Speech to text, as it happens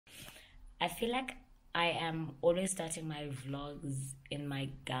I feel like I am always starting my vlogs in my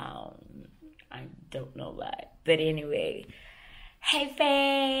gown. I don't know why. But anyway, hey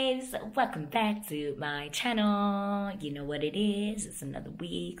faves! Welcome back to my channel. You know what it is. It's another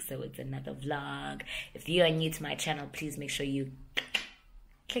week, so it's another vlog. If you are new to my channel, please make sure you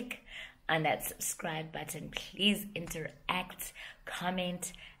click on that subscribe button. Please interact,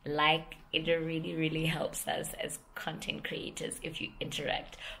 comment, like. It really helps us as content creators if you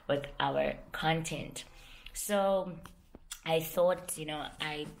interact with our content. So I thought,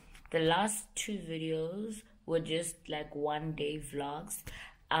 the last two videos were just like 1 day vlogs.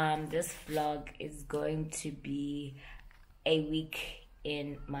 This vlog is going to be a week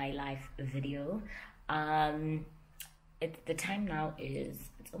in my life video. The time now is,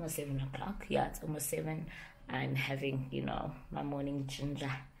 it's almost 7 o'clock. Yeah, it's almost 7. I'm having, my morning ginger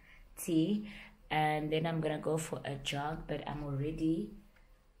tea, and then I'm gonna go for a jog, but I'm already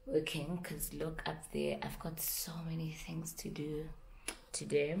working because look up there, I've got so many things to do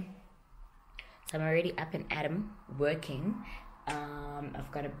today. So I'm already up and at 'em working.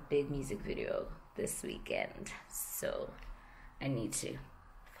 I've got a big music video this weekend, so I need to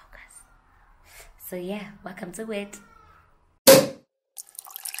focus. So yeah, welcome to it.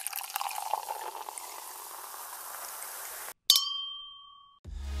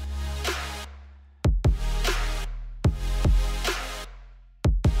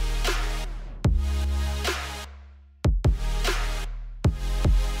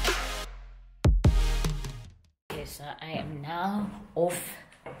 So I am now off.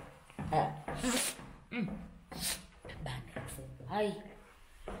 Hi,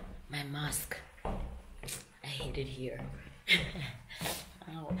 my mask. I hate it here.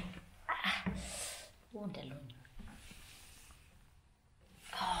 Ow. Won't alone.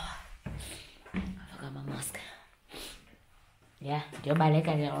 Oh, I forgot my mask. Yeah, you're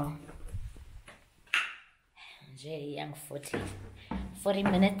baleka now. Young 40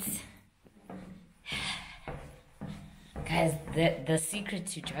 minutes. Guys, the secret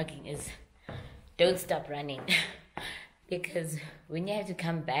to jogging is don't stop running. Because when you have to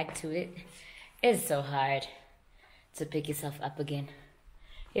come back to it, it's so hard to pick yourself up again.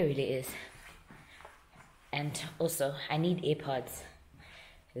 It really is. And also, I need AirPods.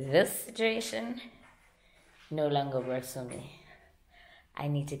 This situation no longer works for me. I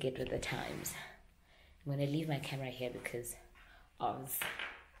need to get with the times. I'm going to leave my camera here because Oz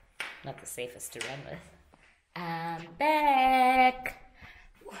not the safest to run with. I'm back.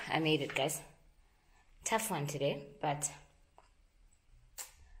 I made it, guys. Tough one today, but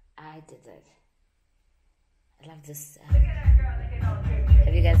I did it. I love this.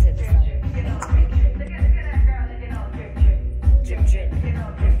 Have you guys heard this song? Drip, drip,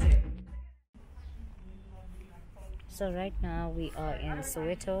 drip, drip. So right now we are in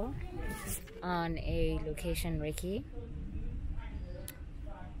Soweto on a location recce.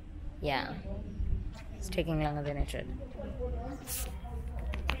 Yeah. It's taking longer than it should. So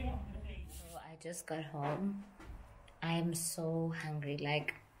I just got home. I am so hungry.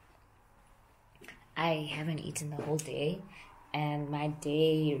 Like, I haven't eaten the whole day, and my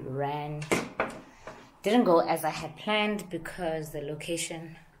day didn't go as I had planned because the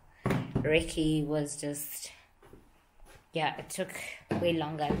location recce was just, it took way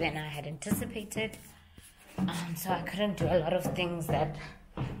longer than I had anticipated. So I couldn't do a lot of things that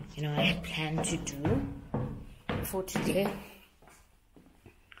I had planned to do for today.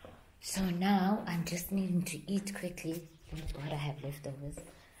 So now I'm just needing to eat quickly. Thank God I have leftovers.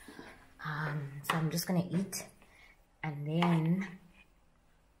 So I'm just gonna eat and then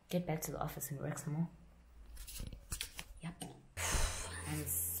get back to the office and work some more. Yep. I'm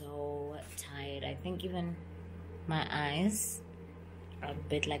so tired. I think even my eyes are a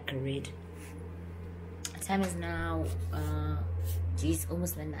bit like red. The time is now geez,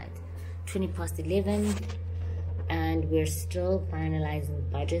 almost midnight, 20 past 11, and we're still finalizing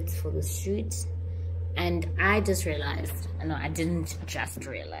budgets for the shoot. And I just realized, no, I didn't just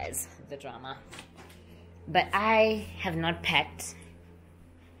realize the drama, but I have not packed.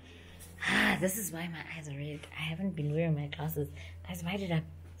 This is why my eyes are red. I haven't been wearing my glasses. Guys, why did I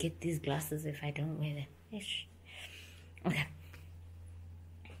get these glasses if I don't wear them? Ish. Okay,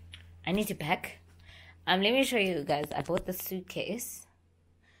 I need to pack. Let me show you guys. I bought the suitcase.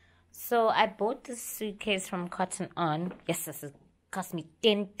 So I bought this suitcase from Cotton On. Yes, this cost me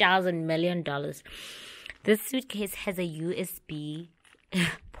 $10,000 million. This suitcase has a USB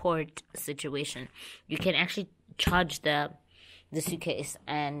port situation. You can actually charge the suitcase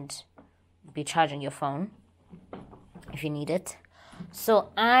and be charging your phone if you need it.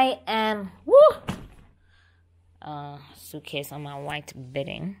 So I am suitcase on my white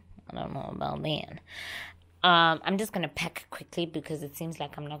bedding. I don't know about that. I'm just gonna pack quickly because it seems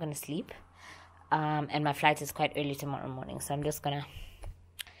like I'm not gonna sleep. And my flight is quite early tomorrow morning, so I'm just gonna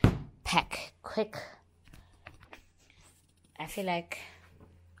pack quick. I feel like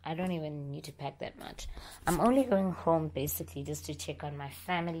I don't even need to pack that much. I'm only going home basically just to check on my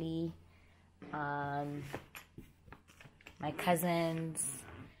family, my cousins,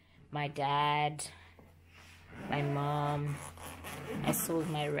 my dad, my mom. I saw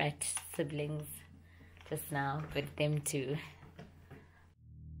my rat siblings just now, but them too.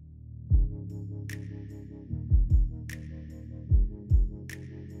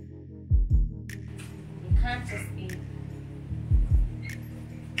 You can't just be...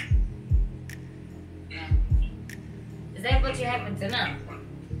 Is that what you had for dinner?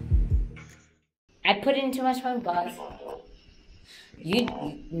 I put in too much phone bars. You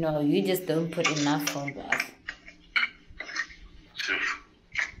just don't put enough phone bars.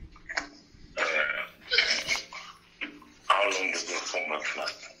 How long does your phone bars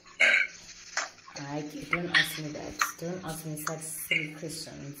last? Alright, don't ask me that. Don't ask me such silly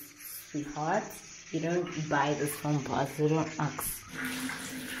questions, sweetheart. You don't buy this phone bars, so don't ask.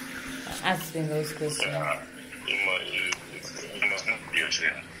 Ask me those questions. You must not be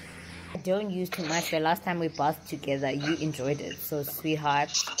ashamed. I don't use too much. The last time we bathed together, you enjoyed it. So,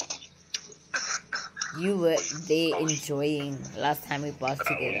 sweetheart, you were there enjoying last time we bathed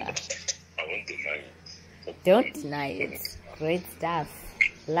together. I won't deny it. Don't deny it. Great stuff.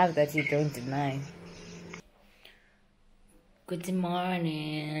 Love that you don't deny. Good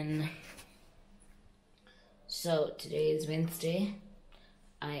morning. So, today is Wednesday.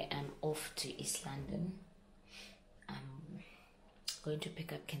 I am off to East London. I'm going to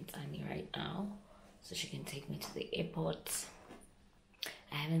pick up Kentani right now so she can take me to the airport.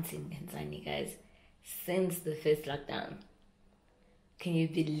 I haven't seen Kentani, guys, since the first lockdown. Can you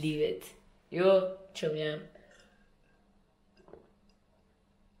believe it? Yo, Chomiam.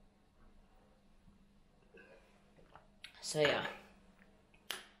 So yeah,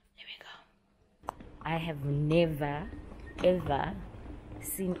 here we go. I have never ever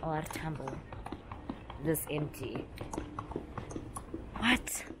seen our tumble this empty.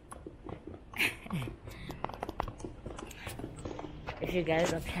 What? If you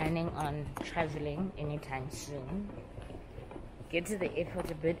guys are planning on traveling anytime soon, get to the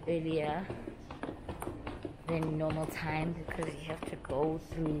airport a bit earlier than normal time because you have to go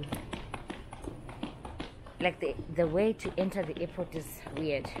through, like, the way to enter the airport is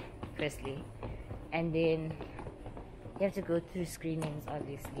weird, firstly, and then you have to go through screenings,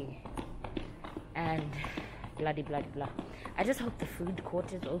 obviously, and bloody blah blah. I just hope the food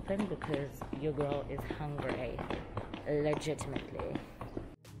court is open because your girl is hungry, legitimately.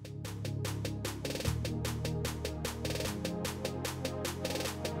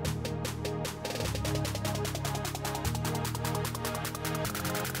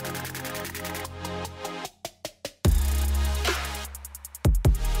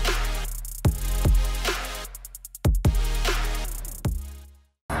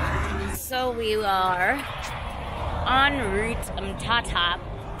 So we are en route Mthatha.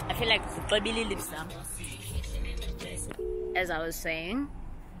 I feel like as I was saying,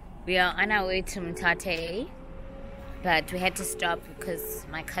 we are on our way to Mthatha, but we had to stop because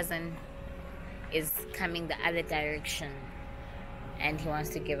my cousin is coming the other direction and he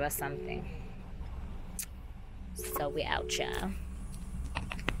wants to give us something. So we're out here.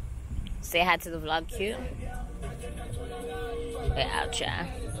 Say hi to the vlog, Q. We're out here.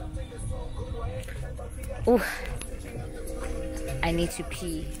 Ooh, I need to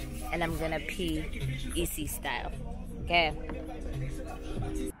pee, and I'm gonna pee EC style. Okay.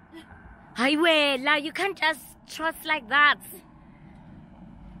 Highway, like, you can't just trust like that.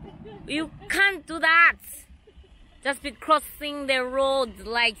 You can't do that. Just be crossing the road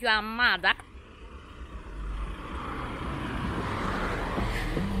like you are mad.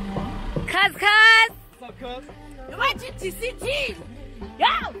 Cuz. What's up, cuz? You want to see? Yo,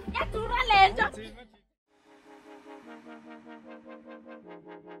 get to run.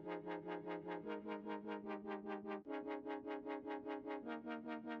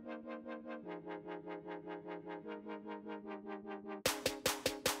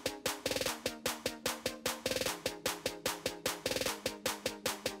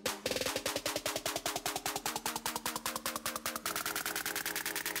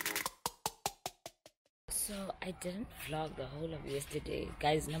 So I didn't vlog the whole of yesterday,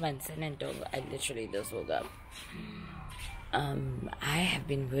 guys. I literally just woke up. I have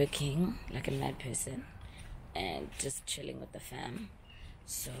been working like a mad person and just chilling with the fam,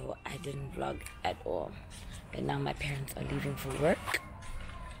 so I didn't vlog at all. But now my parents are leaving for work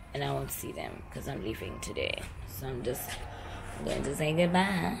and I won't see them because I'm leaving today. So I'm just going to say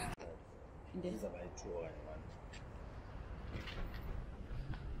goodbye.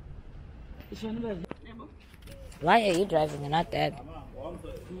 Why are you driving and not Dad?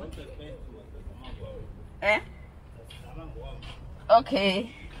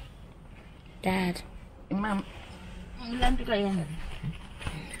 Okay. Dad. Mom. You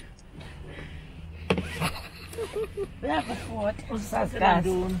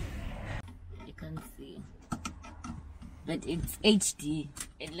can see. But it's HD.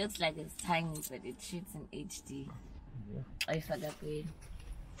 It looks like it's tiny, but it shoots in HD. I forgot.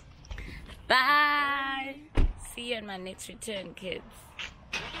 Bye! See you in my next return, kids.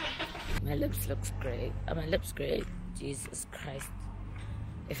 My lips looks great. My lips great. Jesus Christ.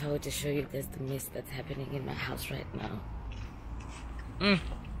 If I were to show you guys the mess that's happening in my house right now.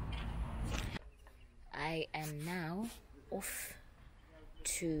 I am now off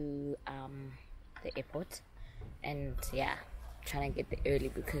to the airport. And yeah, trying to get there early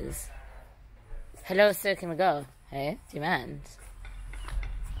because... Hello, sir, can we go? Hey, do you mind?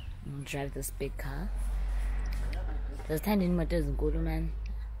 I'll drive this big car. There's time in my doesn't go to, man.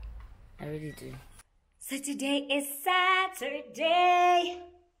 I really do. So today is Saturday.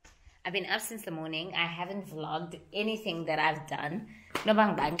 I've been up since the morning. I haven't vlogged anything that I've done. No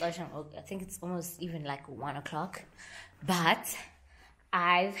bang bang. I think it's almost even like 1 o'clock. But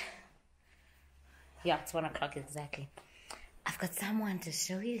it's 1 o'clock exactly. I've got someone to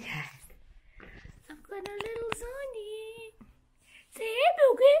show you guys. I've got a little Zonie. Say hey,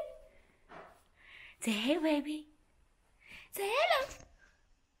 Boogie. Say hey, baby. Say hello.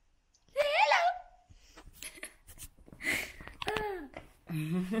 Say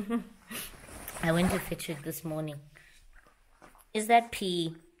hello. I went to fetch it this morning. Is that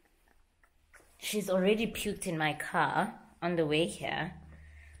pee? She's already puked in my car on the way here.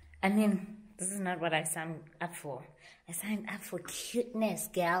 I mean, this is not what I signed up for. I signed up for cuteness,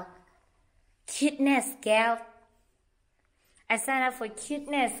 gal. Cuteness, gal. I signed up for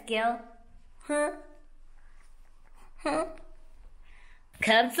cuteness, gal. Huh? Huh?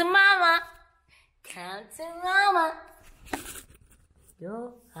 Come to mama. Come to mama.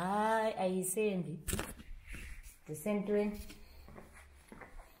 Yo, hi, are you saying it? The same twin.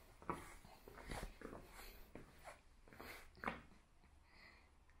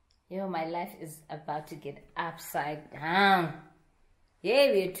 Yo, my life is about to get upside down.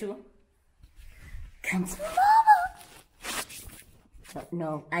 Yeah, we too. Come to mama.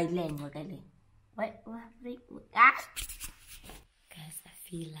 No, I learn what I learn. What? Ah! Guys, I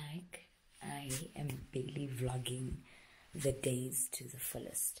feel like I am barely vlogging the days to the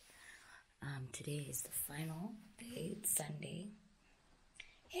fullest. Today is the final day. It's Sunday.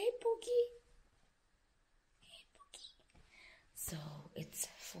 Hey, Boogie. Hey, Boogie. So it's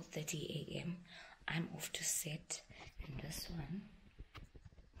 4:30 a.m. I'm off to set, and this one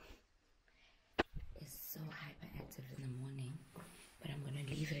is so hyperactive in the morning. But I'm gonna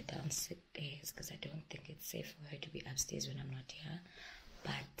leave her downstairs because I don't think it's safe for her to be upstairs when I'm not here.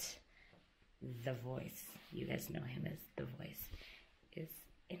 But the voice, you guys know him as the voice, is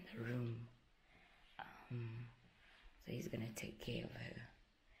in the room. So he's gonna take care of her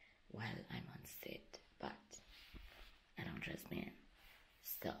while I'm on set. But I don't trust man,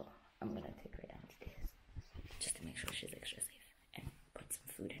 so I'm gonna take her downstairs just to make sure she's extra safe and put some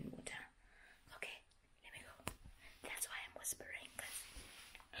food and water. Okay, let me go. That's why I'm whispering, cause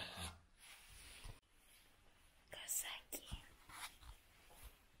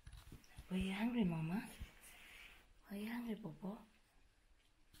were you hungry, mama? Were you hungry, Bobo?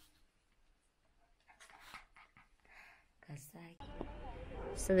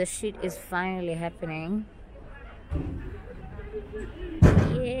 So the shoot is finally happening.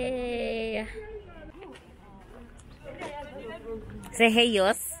 Yeah. Say hey,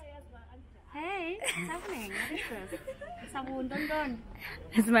 yours. Hey, what's happening? What is this? Sabun, don.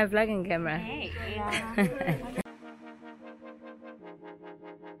 It's my vlogging camera. Hey, yeah.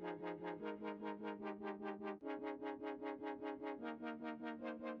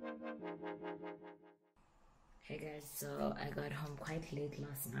 Hey guys, so I got home quite late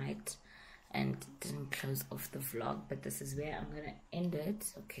last night and didn't close off the vlog, but this is where I'm gonna end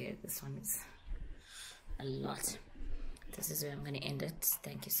it. Okay, this one is a lot. This is where I'm gonna end it.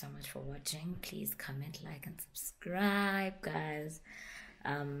 Thank you so much for watching. Please comment, like, and subscribe, guys.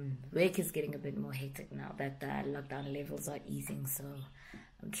 Work is getting a bit more hectic now that the lockdown levels are easing, so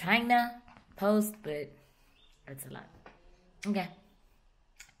I'm trying to post, but it's a lot. Okay,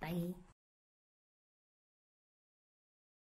 bye.